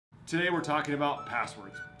Today we're talking about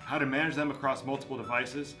passwords, how to manage them across multiple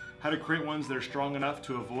devices, how to create ones that are strong enough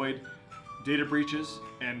to avoid data breaches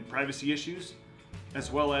and privacy issues,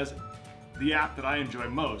 as well as the app that I enjoy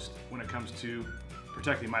most when it comes to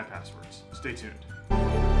protecting my passwords. Stay tuned.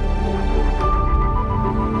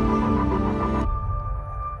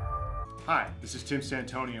 Hi, this is Tim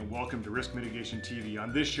Santoni and welcome to Risk Mitigation TV.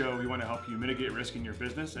 On this show, we want to help you mitigate risk in your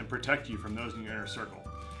business and protect you from those in your inner circle.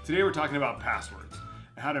 Today we're talking about passwords,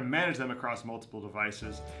 and how to manage them across multiple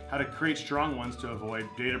devices, how to create strong ones to avoid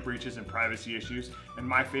data breaches and privacy issues, and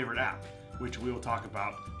my favorite app, which we will talk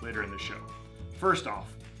about later in the show. First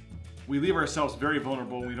off, we leave ourselves very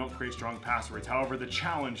vulnerable when we don't create strong passwords. However, the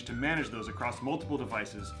challenge to manage those across multiple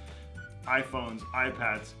devices, iPhones,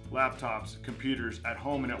 iPads, laptops, computers, at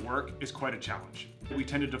home and at work, is quite a challenge. We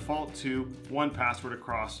tend to default to one password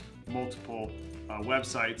across multiple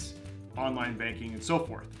websites, online banking, and so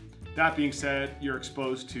forth. That being said, you're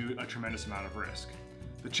exposed to a tremendous amount of risk.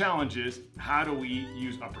 The challenge is, how do we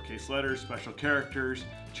use uppercase letters, special characters,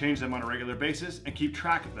 change them on a regular basis, and keep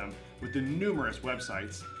track of them with the numerous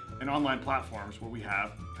websites and online platforms where we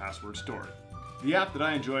have passwords stored. The app that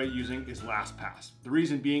I enjoy using is LastPass. The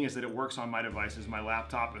reason being is that it works on my devices, my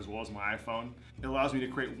laptop as well as my iPhone. It allows me to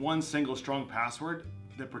create one single strong password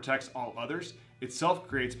that protects all others. It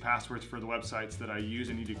self-creates passwords for the websites that I use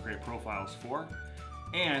and need to create profiles for.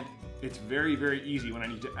 And it's very, very easy when I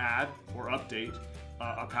need to add or update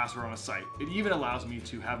a password on a site. It even allows me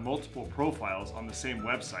to have multiple profiles on the same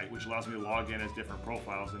website, which allows me to log in as different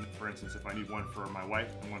profiles. And for instance, if I need one for my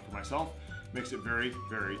wife and one for myself, makes it very,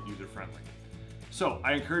 very user-friendly. So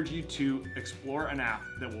I encourage you to explore an app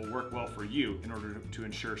that will work well for you in order to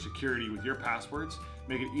ensure security with your passwords,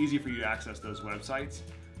 make it easy for you to access those websites.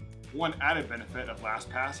 One added benefit of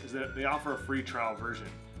LastPass is that they offer a free trial version,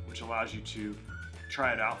 which allows you to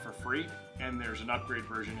try it out for free, and there's an upgrade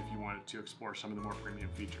version if you wanted to explore some of the more premium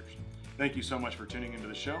features. Thank you so much for tuning into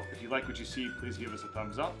the show. If you like what you see, please give us a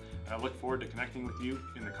thumbs up, and I look forward to connecting with you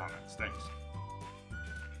in the comments. Thanks.